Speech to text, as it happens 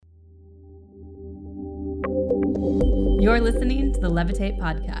You're listening to the Levitate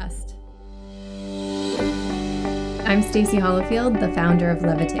podcast. I'm Stacey Hollifield, the founder of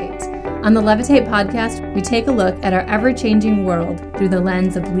Levitate. On the Levitate podcast, we take a look at our ever-changing world through the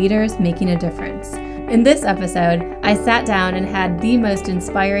lens of leaders making a difference. In this episode, I sat down and had the most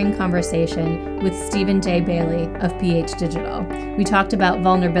inspiring conversation with Stephen J. Bailey of PH Digital. We talked about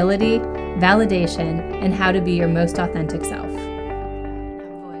vulnerability, validation, and how to be your most authentic self.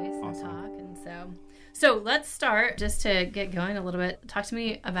 So let's start, just to get going a little bit. Talk to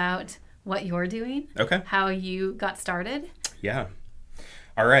me about what you're doing. Okay. How you got started. Yeah.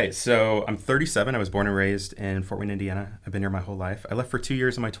 All right. So I'm 37. I was born and raised in Fort Wayne, Indiana. I've been here my whole life. I left for 2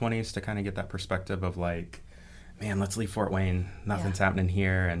 years in my 20s to kind of get that perspective of like, man, let's leave Fort Wayne. Nothing's happening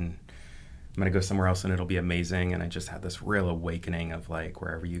here. And I'm going to go somewhere else and it'll be amazing. And I just had this real awakening of like,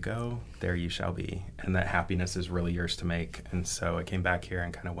 wherever you go, there you shall be. And that happiness is really yours to make. And so I came back here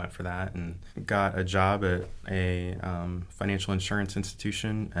and kind of went for that and got a job at a financial insurance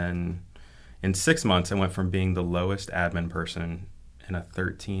institution. And in 6 months, I went from being the lowest admin person in a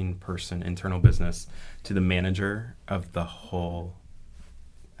 13-person internal business to the manager of the whole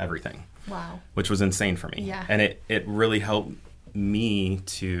everything. Wow. Which was insane for me. Yeah. And it really helped me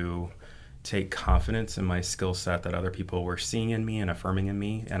to take confidence in my skill set that other people were seeing in me and affirming in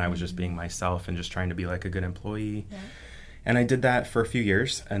me. And I was just being myself and just trying to be like a good employee. Yeah. And I did that for a few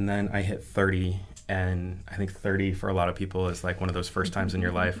years. And then I hit 30. And I think 30 for a lot of people is like one of those first times in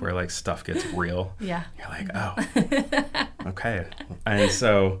your life where like stuff gets real. Yeah. You're like, oh, okay. And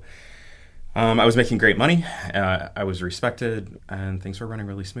so I was making great money. I was respected and things were running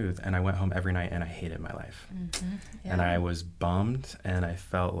really smooth. And I went home every night and I hated my life. Mm-hmm. Yeah. And I was bummed and I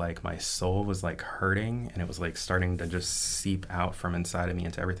felt like my soul was like hurting and it was like starting to just seep out from inside of me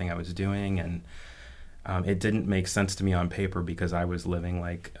into everything I was doing. And it didn't make sense to me on paper because I was living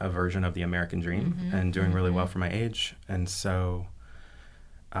like a version of the American dream and doing really well for my age. And so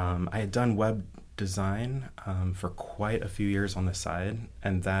I had done web design for quite a few years on the side,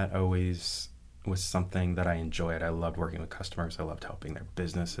 and that always was something that I enjoyed. I loved working with customers. I loved helping their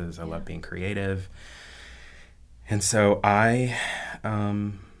businesses. I loved being creative. And so I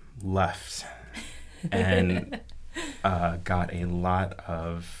left and got a lot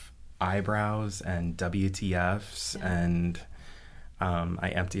of eyebrows and WTFs, and I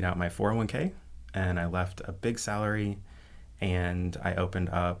emptied out my 401k and I left a big salary and I opened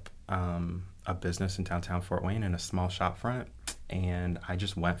up a business in downtown Fort Wayne in a small shop front, and I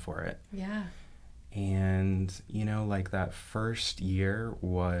just went for it. Yeah. And, you know, like that first year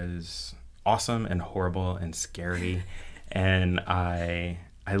was awesome and horrible and scary. And I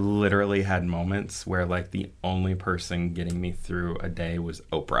literally had moments where like the only person getting me through a day was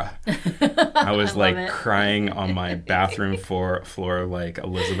Oprah. I was like crying on my bathroom floor like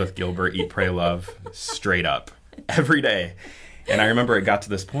Elizabeth Gilbert, Eat, Pray, Love, straight up every day. And I remember it got to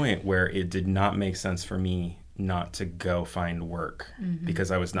this point where it did not make sense for me not to go find work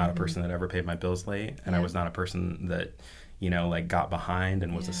because I was not a person that ever paid my bills late. And I was not a person that, you know, like got behind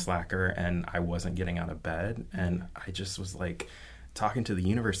and was a slacker, and I wasn't getting out of bed. And I just was like talking to the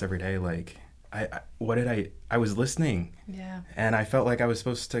universe every day. Like, I was listening. Yeah. And I felt like I was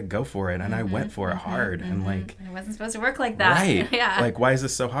supposed to go for it. And I went for it hard. And like, it wasn't supposed to work like that. Right. Yeah. Like, why is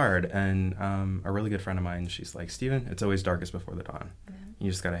this so hard? And a really good friend of mine, she's like, Steven, it's always darkest before the dawn. Yeah.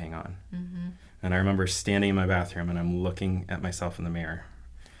 You just got to hang on. Mm-hmm. And I remember standing in my bathroom and I'm looking at myself in the mirror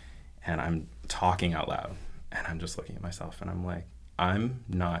and I'm talking out loud and I'm just looking at myself and I'm like, I'm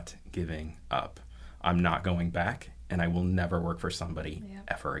not giving up. I'm not going back, and I will never work for somebody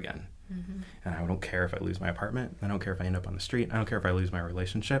ever again. Mm-hmm. And I don't care if I lose my apartment. I don't care if I end up on the street. I don't care if I lose my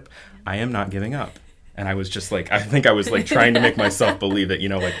relationship. I am not giving up. And I was just like, I think I was like trying to make myself believe it, you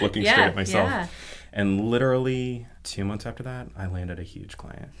know, like looking straight at myself. Yeah. And literally 2 months after that, I landed a huge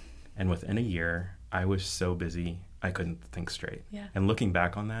client. And within a year, I was so busy, I couldn't think straight. Yeah. And looking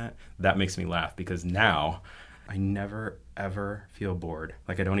back on that, that makes me laugh because now I never, ever feel bored.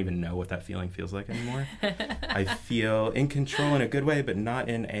 Like, I don't even know what that feeling feels like anymore. I feel in control in a good way, but not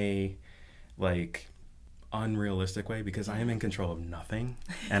in a, like, unrealistic way, because I am in control of nothing,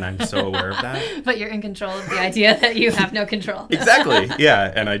 and I'm so aware of that. But you're in control of the idea that you have no control. Exactly,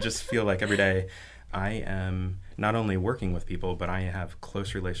 yeah. And I just feel like every day I am not only working with people, but I have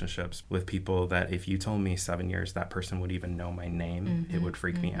close relationships with people that if you told me 7 years that person would even know my name, it would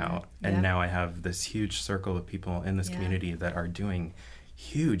freak me out. And now I have this huge circle of people in this community that are doing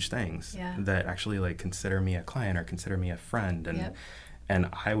huge things that actually like consider me a client or consider me a friend. And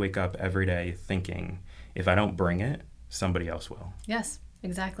I wake up every day thinking, if I don't bring it, somebody else will. Yes,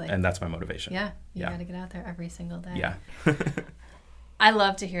 exactly. And that's my motivation. Yeah, you got to get out there every single day. Yeah. I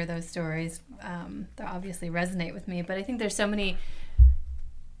love to hear those stories. They obviously resonate with me, but I think there's so many,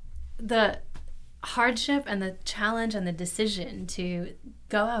 the hardship and the challenge and the decision to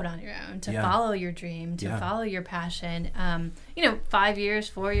go out on your own, to follow your dream, to follow your passion. 5 years,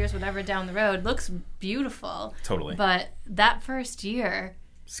 4 years, whatever down the road looks beautiful. Totally. But that first year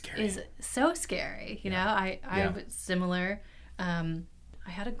scary. Is so scary. You know, I was similar. I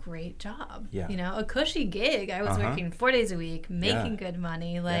had a great job, a cushy gig. I was working 4 days a week, making good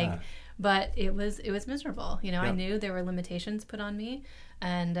money, but it was miserable. I knew there were limitations put on me,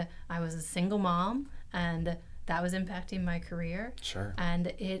 and I was a single mom, and that was impacting my career. Sure.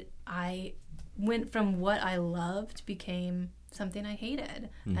 And I went from what I loved became something I hated.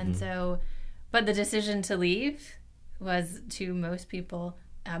 And so, but the decision to leave was, to most people,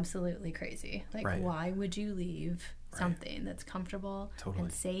 absolutely crazy. Like, why would you leave something that's comfortable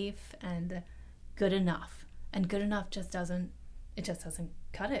and safe and good enough? And good enough just doesn't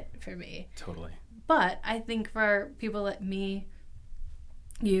cut it for me. Totally. But I think for people like me,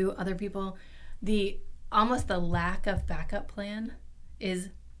 you, other people, almost the lack of backup plan is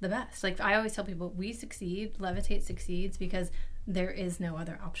the best. Like, I always tell people, we succeed, Levitate succeeds because there is no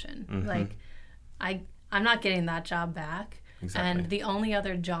other option. Like, I'm not getting that job back. Exactly. And the only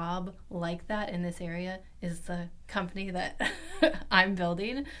other job like that in this area is the company that I'm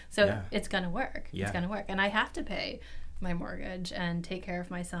building. So it's going to work. Yeah. It's going to work. And I have to pay my mortgage and take care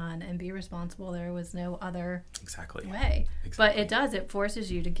of my son and be responsible. There was no other way. But it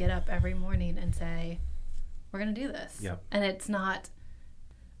forces you to get up every morning and say, we're going to do this. Yep. And it's not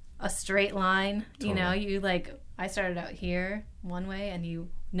a straight line. Totally. I started out here one way, and you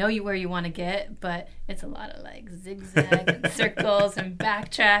know where you want to get, but it's a lot of zigzag and circles and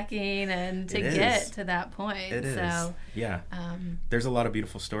backtracking and to get to that point. It is. Yeah. There's a lot of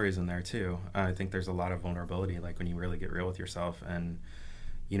beautiful stories in there too. I think there's a lot of vulnerability, like when you really get real with yourself. And,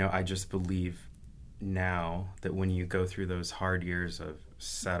 I just believe now that when you go through those hard years of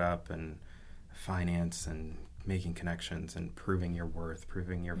setup and finance and making connections and proving your worth,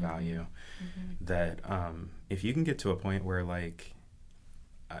 proving your value, that if you can get to a point where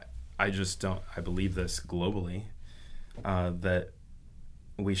I believe this globally, that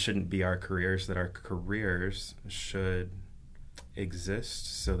we shouldn't be our careers, that our careers should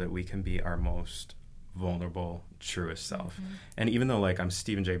exist so that we can be our most vulnerable, truest self. And even though I'm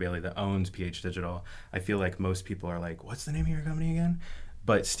Stephen J. Bailey that owns PH Digital, I feel like most people are like, what's the name of your company again?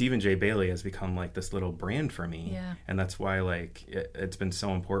 But Stephen J. Bailey has become this little brand for me. Yeah. And that's why it's been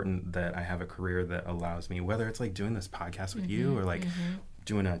so important that I have a career that allows me, whether it's doing this podcast with you or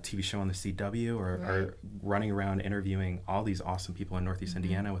doing a TV show on the CW or running around interviewing all these awesome people in Northeast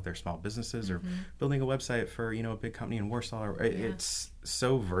Indiana with their small businesses or building a website for, a big company in Warsaw. It's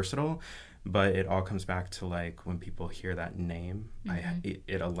so versatile, but it all comes back to when people hear that name,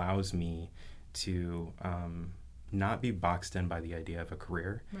 it allows me to not be boxed in by the idea of a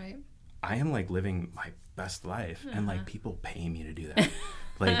career. Right. I am living my best life and people pay me to do that.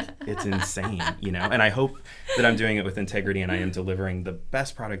 It's insane, and I hope that I'm doing it with integrity and I am delivering the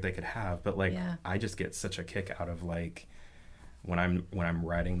best product I could have. But I just get such a kick out of when I'm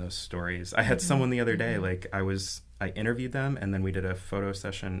writing those stories. I had someone the other day, I interviewed them and then we did a photo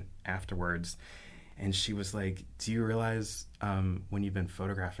session afterwards. And she was like, do you realize when you've been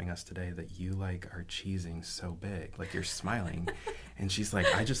photographing us today that you are cheesing so big, you're smiling? And she's like,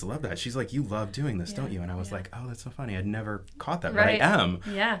 I just love that. She's like, you love doing this, don't you? And I was like, oh, that's so funny. I'd never caught that, but I am.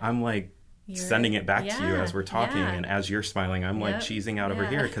 Yeah. I'm sending it back to you as we're talking. And as you're smiling, I'm cheesing out over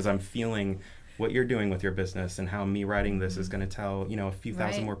here because I'm feeling what you're doing with your business and how me writing this is going to tell, a few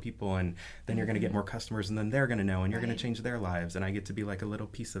thousand more people, and then you're going to get more customers, and then they're going to know, and you're going to change their lives. And I get to be a little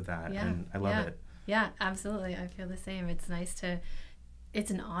piece of that. And I love it. Yeah, absolutely. I feel the same. It's nice it's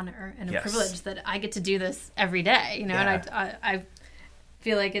an honor and a privilege that I get to do this every day, and I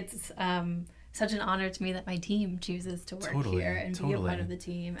feel like it's such an honor to me that my team chooses to work here and be a part of the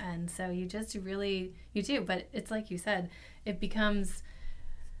team. And so you do, but it's like you said, it becomes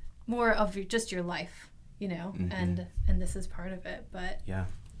more of just your life, and this is part of it. But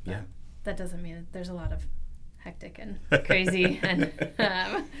that doesn't mean there's a lot of hectic and crazy and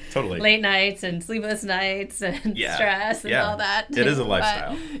late nights and sleepless nights and stress and all that. It is a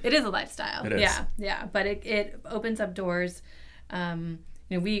lifestyle. It is a lifestyle. It is. Yeah. But it opens up doors.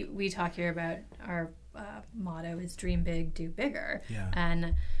 We talk here about our motto is dream big, do bigger. Yeah.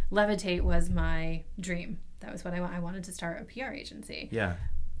 And Levitate was my dream. That was what I wanted to start a PR agency. Yeah.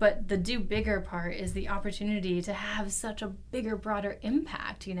 But the do bigger part is the opportunity to have such a bigger, broader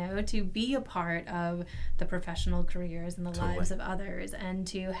impact, to be a part of the professional careers and the lives of others, and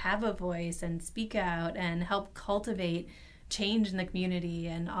to have a voice and speak out and help cultivate change in the community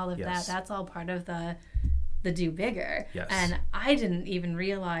and all of Yes. that. That's all part of the do bigger. Yes. And I didn't even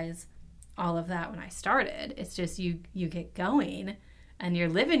realize all of that when I started. It's just you get going and you're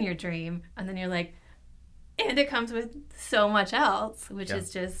living your dream, and then you're like, and it comes with so much else, which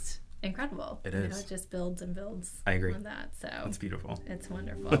is just incredible. It is. It just builds and builds. I agree. On that. So It's beautiful. It's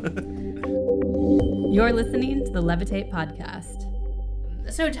wonderful. You're listening to the Levitate podcast.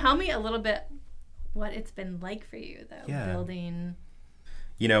 So tell me a little bit what it's been like for you, though, building.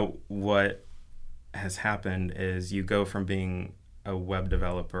 What has happened is you go from being a web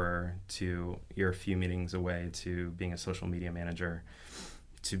developer to you're a few meetings away to being a social media manager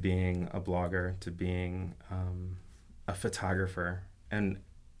to being a blogger to being a photographer, and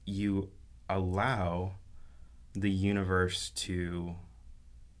you allow the universe to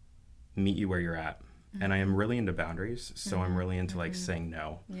meet you where you're at. Mm-hmm. And I am really into boundaries, so I'm really into like saying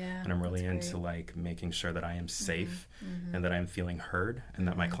no, and I'm really into like making sure that I am safe and that I'm feeling heard and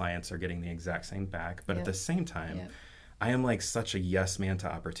that my clients are getting the exact same back. But at the same time, I am like such a yes man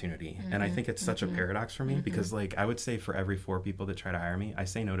to opportunity. And I think it's such a paradox for me because like I would say for every 4 people that try to hire me, I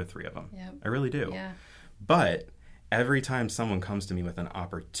say no to 3 of them. I really do. But every time someone comes to me with an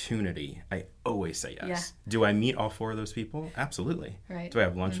opportunity, I always say yes. Do I meet all 4 of those people? Absolutely. Right. Do I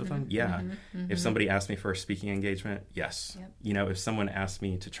have lunch with them? Yeah. If somebody asks me for a speaking engagement, yes. If someone asked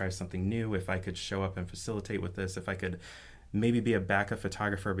me to try something new, if I could show up and facilitate with this, if I could maybe be a backup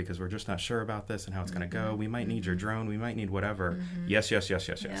photographer because we're just not sure about this and how it's going to go. We might need your drone. We might need whatever. Yes.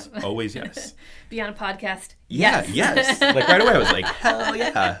 Always yes. Be on a podcast. Yes. Like right away I was like, hell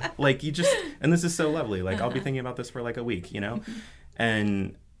yeah. Like you just, and this is so lovely. Like I'll be thinking about this for like a week,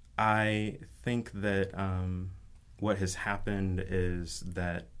 And I think that what has happened is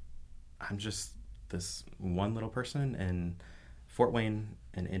that I'm just this one little person in Fort Wayne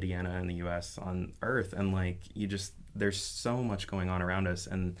in Indiana in the US on earth, and like there's so much going on around us,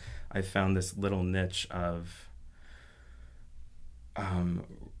 and I found this little niche of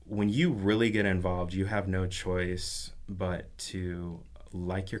when you really get involved, you have no choice but to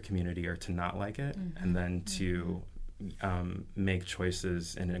like your community or to not like it, and then to make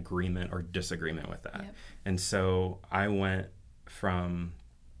choices in agreement or disagreement with that. And so I went from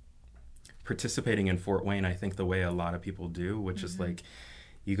participating in Fort Wayne, I think the way a lot of people do, which is like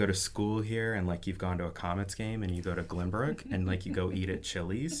you go to school here and like you've gone to a Comets game and you go to Glenbrook and like you go eat at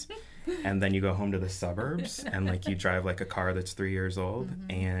Chili's and then you go home to the suburbs and like you drive like a car that's 3 years old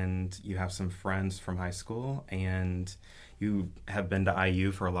and you have some friends from high school and you have been to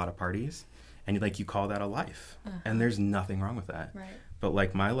IU for a lot of parties and like you call that a life and there's nothing wrong with that. Right. But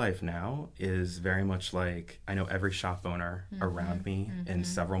like my life now is very much like I know every shop owner around me in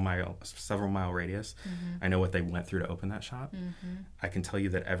several mile radius. I know what they went through to open that shop. I can tell you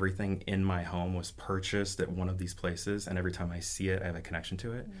that everything in my home was purchased at one of these places, and every time I see it, I have a connection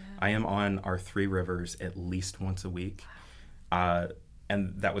to it. I am on our 3 rivers at least once a week. And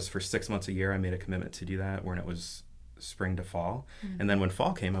that was for 6 months a year. I made a commitment to do that when it was spring to fall. And then when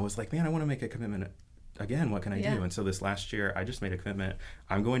fall came, I was like, man, I want to make a commitment again, what can I do? And so this last year, I just made a commitment.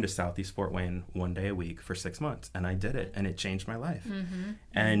 I'm going to Southeast Fort Wayne 1 day a week for 6 months. And I did it. And it changed my life.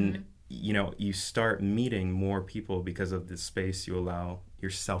 And, you start meeting more people because of the space you allow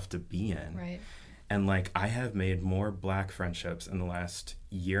yourself to be in. Right. And, like, I have made more Black friendships in the last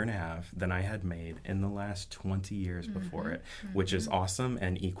year and a half than I had made in the last 20 years before it, which is awesome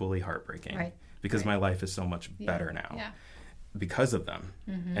and equally heartbreaking. Right. Because my life is so much better now. Yeah. Because of them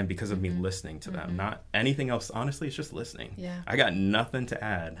and because of me listening to them. Not anything else. Honestly, it's just listening. I got nothing to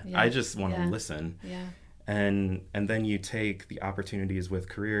add. I just want to listen. And then you take the opportunities with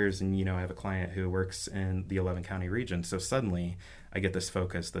careers, and I have a client who works in the 11 county region, so suddenly I get this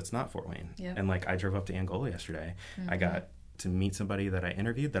focus that's not Fort Wayne. And like I drove up to Angola yesterday. I got to meet somebody that I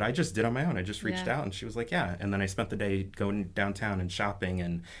interviewed that I just did on my own. I just reached out and she was like, yeah. And then I spent the day going downtown and shopping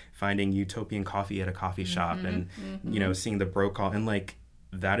and finding utopian coffee at a coffee shop and, seeing the bro call. And like,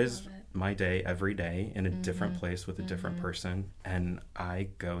 that is my day every day in a different place with a different person. And I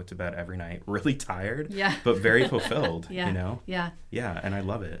go to bed every night really tired, but very fulfilled, Yeah. Yeah. And I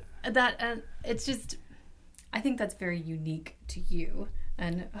love it. It's just, I think that's very unique to you.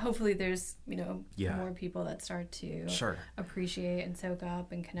 And hopefully there's, more people that start to appreciate and soak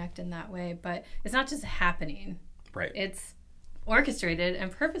up and connect in that way. But it's not just happening. Right. It's orchestrated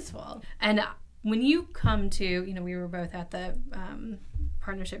and purposeful. And when you come to, we were both at the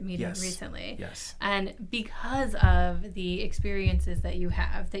partnership meeting recently. Yes. And because of the experiences that you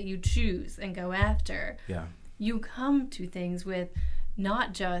have, that you choose and go after, you come to things with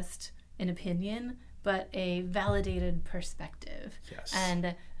not just an opinion, but a validated perspective. Yes.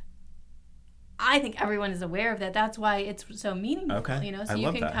 And I think everyone is aware of that. That's why it's so meaningful, Okay. you know, so I you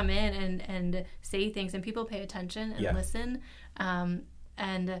love can that. come in and say things and people pay attention and listen.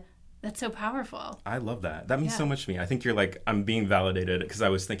 And that's so powerful. I love that. That means so much to me. I think you're like, I'm being validated because I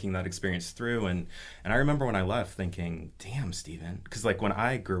was thinking that experience through. And I remember when I left thinking, damn, Stephen. Because like when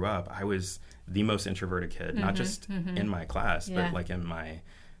I grew up, I was the most introverted kid, not just in my class, but like in my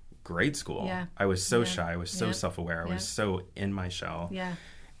grade school. Yeah. I was so shy. I was so self-aware. I was so in my shell. Yeah.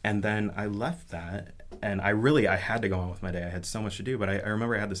 And then I left that, and I had to go on with my day. I had so much to do. But I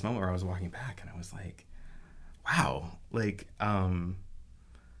remember I had this moment where I was walking back and I was like, wow, like, I'm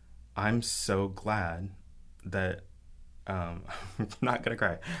so glad that I'm not gonna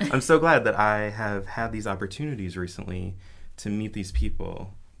cry. I'm so glad that I have had these opportunities recently to meet these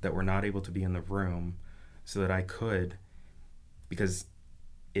people that were not able to be in the room, so that I could, because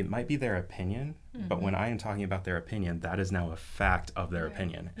it might be their opinion, but when I am talking about their opinion, that is now a fact of their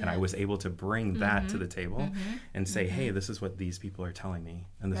opinion. And I was able to bring that to the table and say, hey, this is what these people are telling me.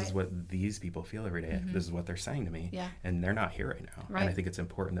 And this is what these people feel every day. This is what they're saying to me. Yeah. And they're not here right now. And I think it's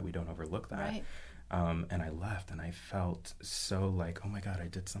important that we don't overlook that. Right. And I left and I felt so like, oh my God, I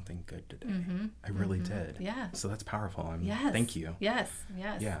did something good today. I really did. Yeah. So that's powerful. Yes. Thank you. Yes.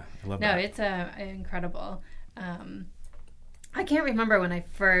 Yes. Yeah. I love no, that. It's incredible. I can't remember when I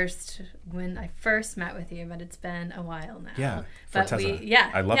first met with you, but it's been a while now. Yeah, but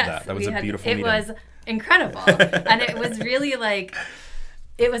Forteza. I love that. That was a beautiful meeting. It was incredible, and it was really like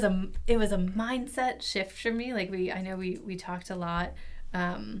it was a mindset shift for me. Like I know we talked a lot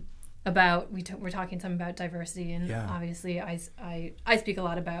about we're talking some about diversity, and obviously I speak a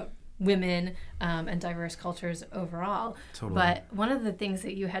lot about women and diverse cultures overall. Totally. But one of the things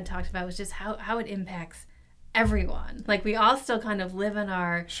that you had talked about was just how it impacts everyone. Like we all still kind of live in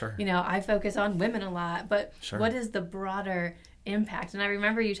our, you know, I focus on women a lot, but what is the broader impact? And I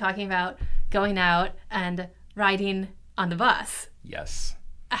remember you talking about going out and riding on the bus. Yes.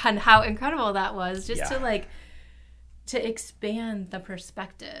 And how incredible that was just to expand the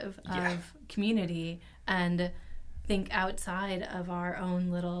perspective of community and think outside of our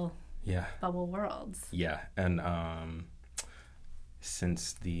own little bubble worlds. Yeah. And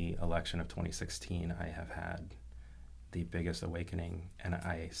since the election of 2016, I have had the biggest awakening. And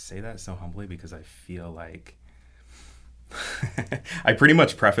I say that so humbly because I feel like I pretty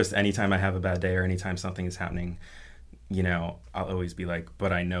much preface anytime I have a bad day or anytime something is happening, you know, I'll always be like,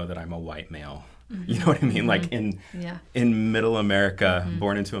 but I know that I'm a white male. You know what I mean? Like in middle America,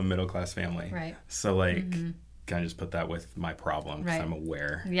 born into a middle class family. Right. So like, can I just put that with my problem because I'm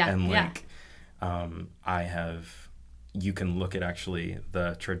aware. And like, you can look at actually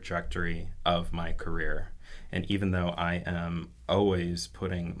the trajectory of my career. And even though I am always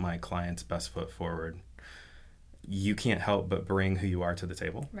putting my client's best foot forward, you can't help but bring who you are to the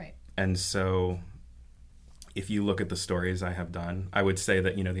table. Right. And so if you look at the stories I have done, I would say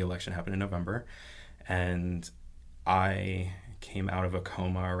that, you know, the election happened in November and I came out of a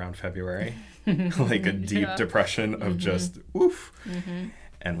coma around February, like a deep depression of just oof.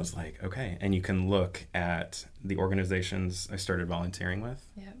 And was like, okay. And you can look at the organizations I started volunteering with,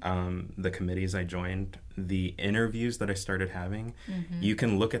 the committees I joined, the interviews that I started having. You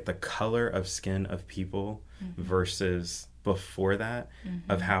can look at the color of skin of people versus before that,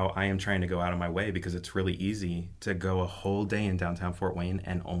 of how I am trying to go out of my way because it's really easy to go a whole day in downtown Fort Wayne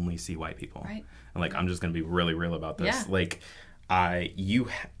and only see white people. Right. And like, I'm just going to be really real about this. Like, I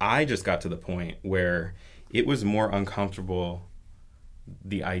just got to the point where it was more uncomfortable,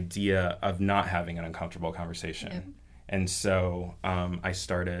 the idea of not having an uncomfortable conversation. And so I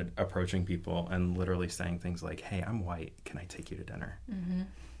started approaching people and literally saying things like, hey, I'm white. Can I take you to dinner?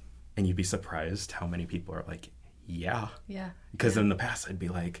 And you'd be surprised how many people are like, yeah. Because in the past I'd be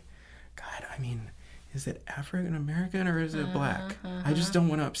like, God, I mean, is it African American or is it black? I just don't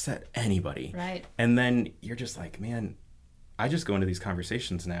want to upset anybody. Right. And then you're just like, man, I just go into these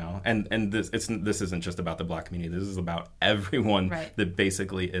conversations now, and this isn't just about the Black community. This is about everyone that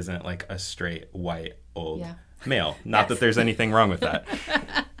basically isn't like a straight white old male. Not that there's anything wrong with that.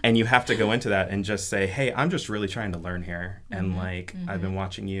 And you have to go into that and just say, hey, I'm just really trying to learn here, and like I've been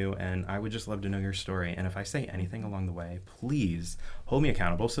watching you, and I would just love to know your story. And if I say anything along the way, please hold me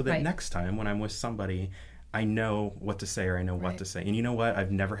accountable so that next time when I'm with somebody, I know what to say or I know what to say. And you know what?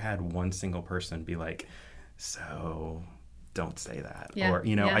 I've never had one single person be like, so don't say that. Or,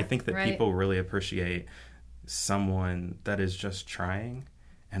 you know, I think that people really appreciate someone that is just trying.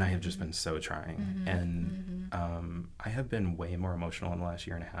 And I have just been so trying. And I have been way more emotional in the last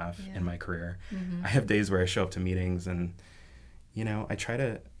year and a half in my career. I have days where I show up to meetings and, you know, I try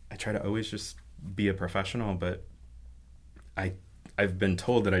to always just be a professional, but I I've been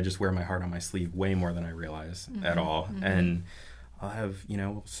told that I just wear my heart on my sleeve way more than I realize at all. And I'll have,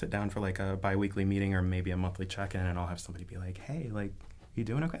 we'll sit down for like a bi-weekly meeting or maybe a monthly check-in, and I'll have somebody be like, hey, like, you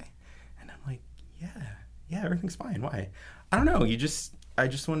doing okay? And I'm like, yeah, everything's fine. Why? I don't know. I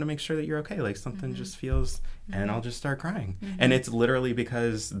just wanted to make sure that you're okay. Like something just feels, and I'll just start crying. And it's literally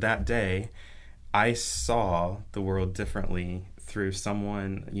because that day I saw the world differently through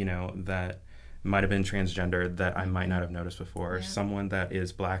someone, that might have been transgender that I might not have noticed before, someone that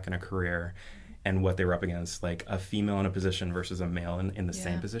is Black in a career, and what they were up against, like a female in a position versus a male in the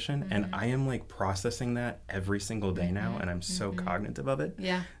same position. And I am like processing that every single day now, and I'm so cognitive of it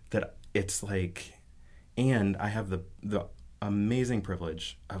that it's like, and I have the amazing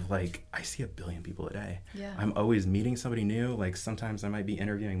privilege of like, I see 1 billion people a day. I'm always meeting somebody new. Like sometimes I might be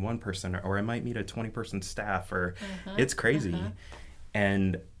interviewing one person, or I might meet a 20-person staff, or it's crazy.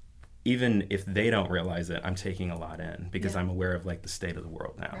 And even if they don't realize it, I'm taking a lot in because I'm aware of like the state of the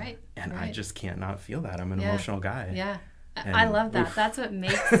world now. And I just can't not feel that. I'm an emotional guy. And I love that.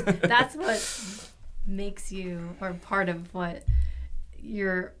 That's what makes you, or part of what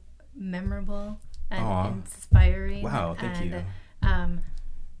you're memorable and inspiring. Wow, thank you.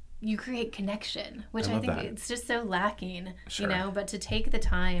 You create connection, which I think that. it's just so lacking, but to take the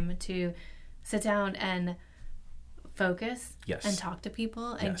time to sit down and focus and talk to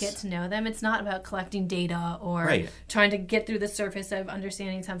people and get to know them. It's not about collecting data or trying to get through the surface of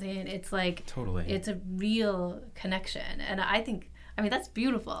understanding something. It's like, it's a real connection. And I think, that's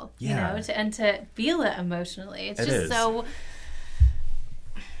beautiful, to feel it emotionally. It's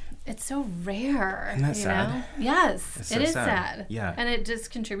it's so rare. Isn't that sad? Yes, it is sad. Yeah. And it just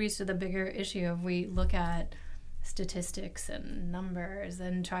contributes to the bigger issue of we look at statistics and numbers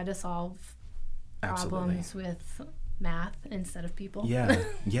and try to solve problems with math instead of people.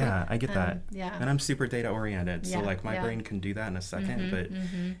 Yeah, I get that. Yeah. And I'm super data oriented, so like my brain can do that in a second, but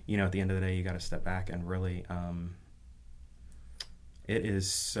at the end of the day, you got to step back and really, it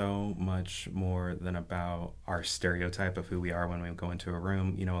is so much more than about our stereotype of who we are when we go into a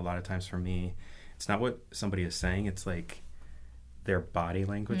room. A lot of times for me, it's not what somebody is saying, it's like their body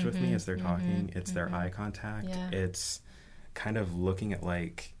language with me as they're talking, it's their eye contact, it's kind of looking at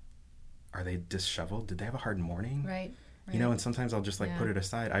like, are they disheveled? Did they have a hard morning? Right. And sometimes I'll just like put it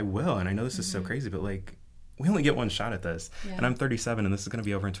aside. I will, and I know this is so crazy, but like we only get one shot at this, and I'm 37, and this is going to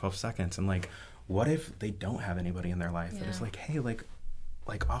be over in 12 seconds. And like, what if they don't have anybody in their life that is like, hey, like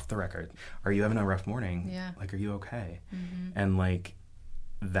off the record, are you having a rough morning? Like, are you okay? And like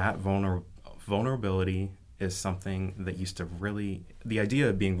that vulnerability is something that used to really, the idea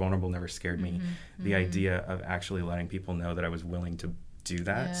of being vulnerable never scared me. The idea of actually letting people know that I was willing to do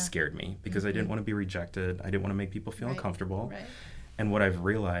that scared me because I didn't want to be rejected. I didn't want to make people feel uncomfortable. And what I've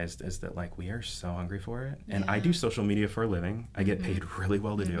realized is that like we are so hungry for it. And I do social media for a living. I get paid really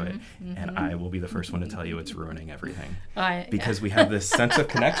well to do it. And I will be the first one to tell you it's ruining everything. Because we have this sense of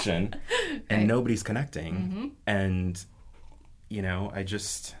connection and nobody's connecting. And,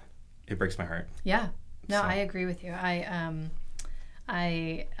 it breaks my heart. Yeah. No, I agree with you.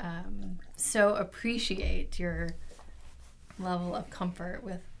 I so appreciate your level of comfort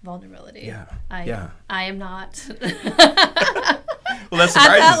with vulnerability. I am not. Well, that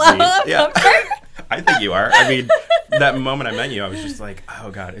surprises me. I think you are. That moment I met you, I was just like, oh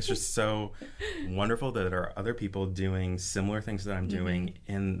God, it's just so wonderful that there are other people doing similar things that I'm doing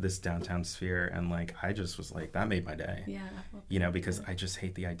in this downtown sphere. And like, I just was like, that made my day. Because I just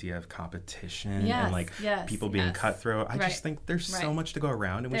hate the idea of competition and like people being cutthroat. I just think there's so much to go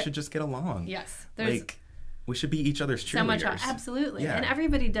around, and we should just get along. We should be each other's cheerleaders. So much, absolutely. And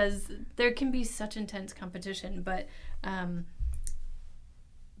everybody does. There can be such intense competition, but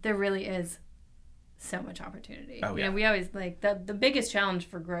there really is so much opportunity. We always like the biggest challenge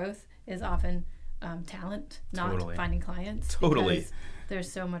for growth is often talent, not finding clients. Because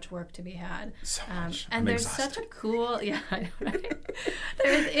there's so much work to be had. So much. And there's such a cool, I know, right?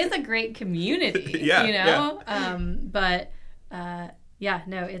 There is a great community, but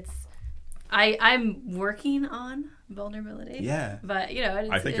it's. I'm working on vulnerability. But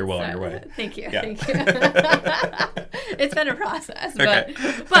I think you're well on your way. Thank you. Thank you. It's been a process,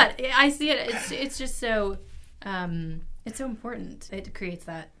 but I see it. It's just so it's so important. It creates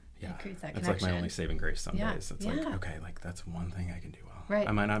that. It creates that connection. It's like my only saving grace some days. It's like, okay, like that's one thing I can do well.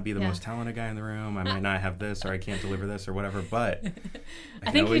 I might not be the most talented guy in the room. I might not have this, or I can't deliver this, or whatever. But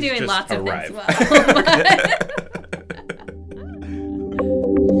I think you're doing lots of things well.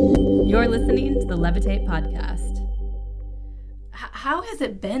 You're listening to the Levitate podcast. how has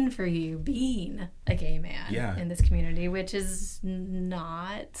it been for you being a gay man in this community, which is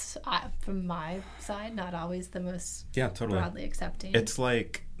not, from my side, not always the most broadly accepting? It's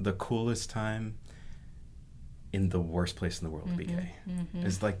like the coolest time in the worst place in the world to be gay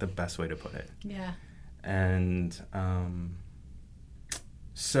is like the best way to put it. Yeah. And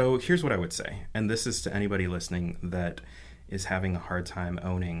so here's what I would say, and this is to anybody listening that is having a hard time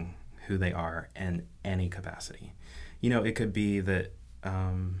owning who they are in any capacity. You know, it could be that,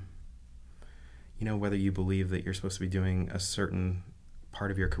 you know, whether you believe that you're supposed to be doing a certain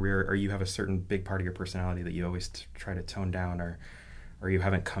part of your career, or you have a certain big part of your personality that you always try to tone down, or you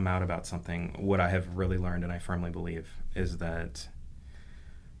haven't come out about something. What I have really learned, and I firmly believe, is that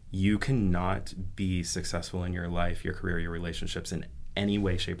you cannot be successful in your life, your career, your relationships in any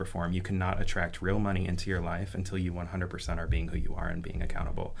way, shape, or form. You cannot attract real money into your life until you 100% are being who you are and being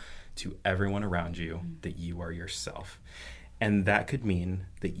accountable to everyone around you, that you are yourself. And that could mean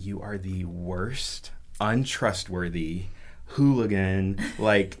that you are the worst, untrustworthy, hooligan,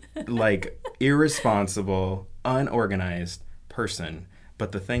 like irresponsible, unorganized person.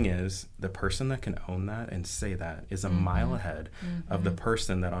 But the thing is, the person that can own that and say that is a mile ahead of the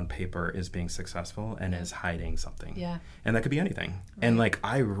person that on paper is being successful and is hiding something. Yeah. And that could be anything. Right. And like,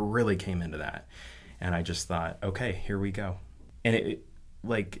 I really came into that, and I just thought, okay, here we go. And it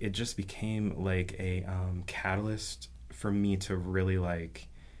just became like a catalyst for me to really like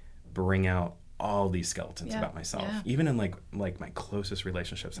bring out all these skeletons about myself, even in like my closest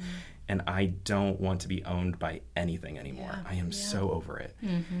relationships. And I don't want to be owned by anything anymore. I am so over it.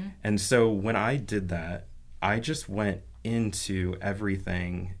 And so when I did that, I just went into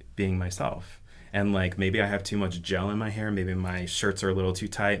everything being myself. And like, maybe I have too much gel in my hair. Maybe my shirts are a little too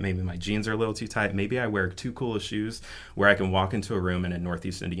tight. Maybe my jeans are a little too tight. Maybe I wear too cool of shoes where I can walk into a room and in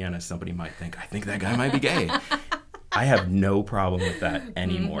Northeast Indiana, somebody might think, I think that guy might be gay. I have no problem with that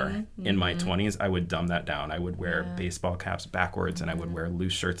anymore. In my 20s, I would dumb that down. I would wear baseball caps backwards, and I would wear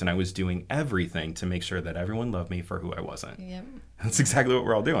loose shirts, and I was doing everything to make sure that everyone loved me for who I wasn't. Yep. That's exactly what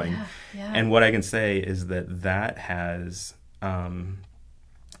we're all doing. And what I can say is that has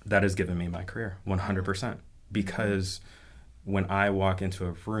given me my career 100%, because when I walk into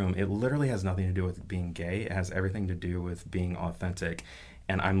a room, it literally has nothing to do with being gay. It has everything to do with being authentic.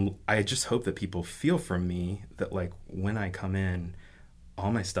 And I just hope that people feel from me that like when I come in, all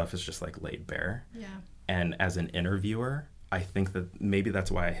my stuff is just like laid bare. Yeah. And as an interviewer, I think that maybe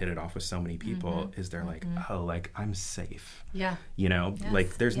that's why I hit it off with so many people, is they're like, oh, like I'm safe. Yeah. You know,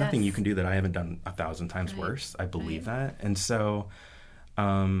 like there's nothing you can do that I haven't done 1,000 times worse. I believe that. And so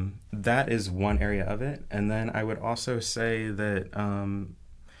that is one area of it. And then I would also say that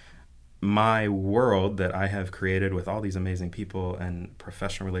my world that I have created with all these amazing people and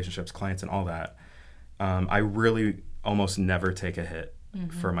professional relationships, clients, and all that, I really almost never take a hit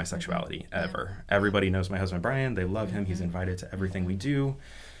for my sexuality ever. Everybody knows my husband Brian. They love him. He's invited to everything we do.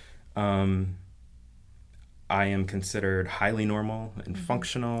 I am considered highly normal and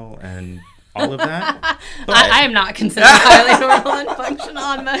functional and all of that. But I am not considered highly normal and functional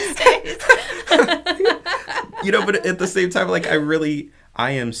on most days. You know, but at the same time, like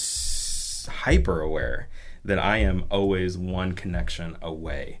I am hyper aware that I am always one connection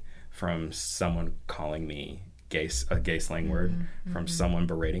away from someone calling me a gay slang word, from someone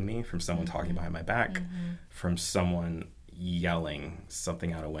berating me, from someone talking behind my back, from someone yelling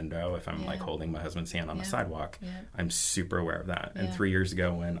something out a window if I'm like holding my husband's hand on the sidewalk. I'm super aware of that. And 3 years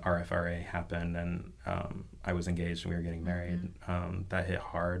ago when RFRA happened and I was engaged and we were getting married, that hit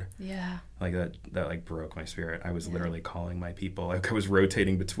hard. Yeah. Like that like broke my spirit. I was literally calling my people. Like I was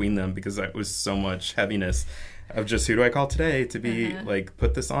rotating between them because it was so much heaviness of just who do I call today to be like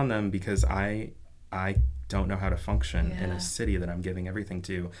put this on them, because I don't know how to function in a city that I'm giving everything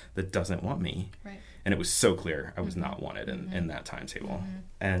to that doesn't want me. Right. And it was so clear I was not wanted in that timetable.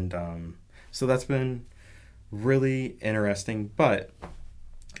 And so that's been really interesting. But,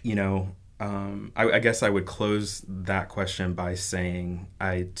 you know, I guess I would close that question by saying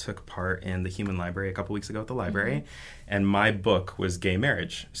I took part in the Human Library a couple weeks ago at the library, and my book was Gay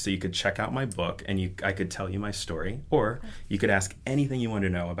Marriage. So you could check out my book and I could tell you my story, or you could ask anything you want to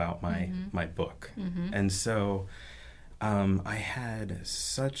know about my book. And so I had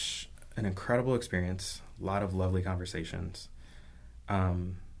such an incredible experience, a lot of lovely conversations. I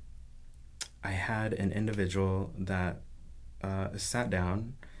had an individual that sat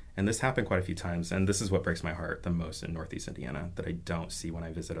down, and this happened quite a few times, and this is what breaks my heart the most in Northeast Indiana that I don't see when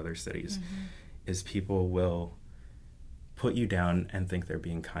I visit other cities, is people will put you down and think they're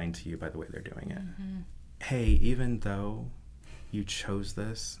being kind to you by the way they're doing it. Hey, even though you chose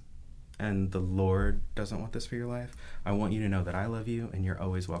this, and the Lord doesn't want this for your life, I want you to know that I love you and you're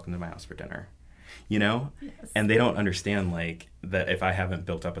always welcome to my house for dinner. You know? Yes. And they don't understand, like, that if I haven't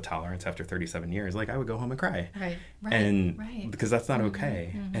built up a tolerance after 37 years, like, I would go home and cry. Right. Because that's not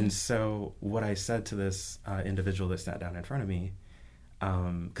okay. And so what I said to this individual that sat down in front of me,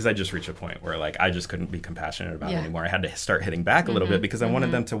 because I just reached a point where, like, I just couldn't be compassionate about it anymore. I had to start hitting back a little bit because I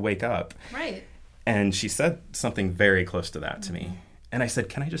wanted them to wake up. Right. And she said something very close to that to me. And I said,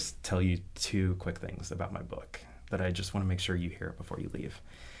 can I just tell you 2 quick things about my book that I just want to make sure you hear it before you leave?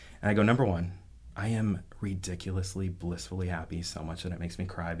 And I go, number 1, I am ridiculously, blissfully happy so much that it makes me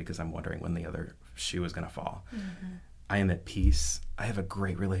cry because I'm wondering when the other shoe is going to fall. I am at peace. I have a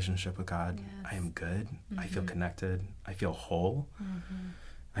great relationship with God. Yes. I am good. I feel connected. I feel whole.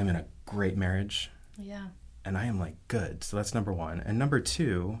 I'm in a great marriage. Yeah. And I am, like, good. So that's number 1. And number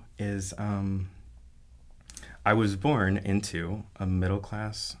 2 is I was born into a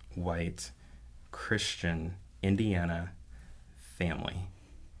middle-class, white, Christian, Indiana family.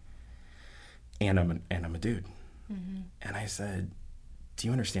 And I'm a dude. And I said, do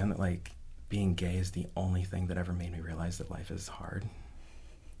you understand that, like, being gay is the only thing that ever made me realize that life is hard?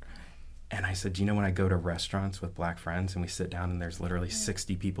 And I said, do you know when I go to restaurants with black friends and we sit down and there's literally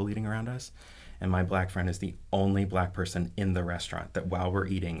 60 people eating around us, and my black friend is the only black person in the restaurant, that while we're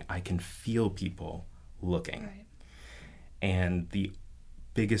eating, I can feel people looking. Right. And the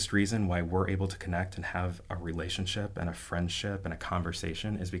biggest reason why we're able to connect and have a relationship and a friendship and a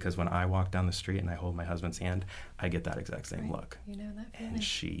conversation is because when I walk down the street and I hold my husband's hand, I get that exact same look. You know that feeling. And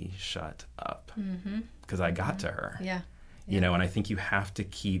she shut up because I got to her. Yeah. You know, and I think you have to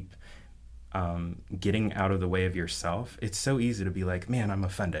keep getting out of the way of yourself. It's so easy to be like, man, I'm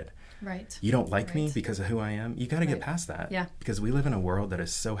offended. Right. You don't like me because of who I am. You got to get past that. Yeah. Because we live in a world that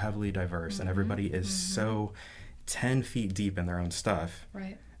is so heavily diverse and everybody is so 10 feet deep in their own stuff,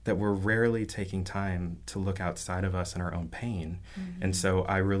 that we're rarely taking time to look outside of us and our own pain. And so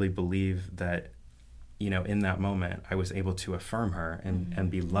I really believe that, you know, in that moment, I was able to affirm her and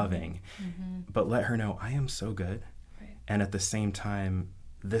be loving, but let her know I am so good. Right. And at the same time,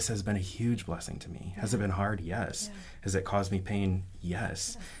 this has been a huge blessing to me. Has it been hard? Yes. Has it caused me pain?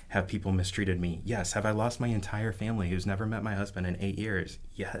 Yes. Have people mistreated me? Yes. Have I lost my entire family who's never met my husband in 8 years?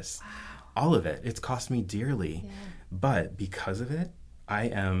 Yes. Wow. All of it. It's cost me dearly. But because of it, I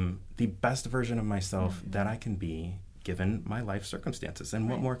am the best version of myself that I can be given my life circumstances. And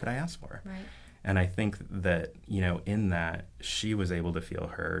what more could I ask for? Right. And I think that, you know, in that, she was able to feel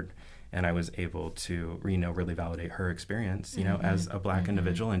heard, and I was able to, you know, really validate her experience, you know, as a black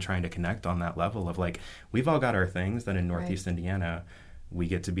individual, and trying to connect on that level of, like, we've all got our things that in Northeast Indiana, we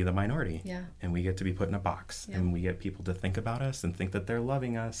get to be the minority, and we get to be put in a box, and we get people to think about us and think that they're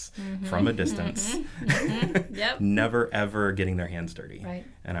loving us from a distance, never ever getting their hands dirty. Right.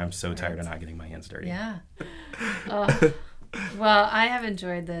 And I'm so tired of not getting my hands dirty. Yeah. Well, I have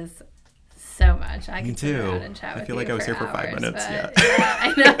enjoyed this so much. I could sit around and chat with you. I feel like I was here for 5 minutes.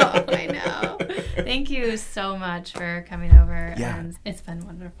 I know. Thank you so much for coming over. Yeah. And it's been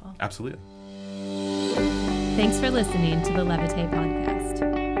wonderful. Absolutely. Thanks for listening to the Levitate podcast.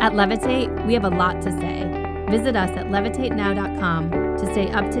 At Levitate, we have a lot to say. Visit us at levitatenow.com to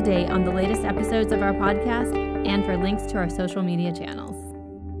stay up to date on the latest episodes of our podcast and for links to our social media channels.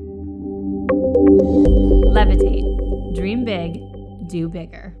 Levitate. Dream big, do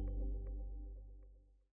bigger.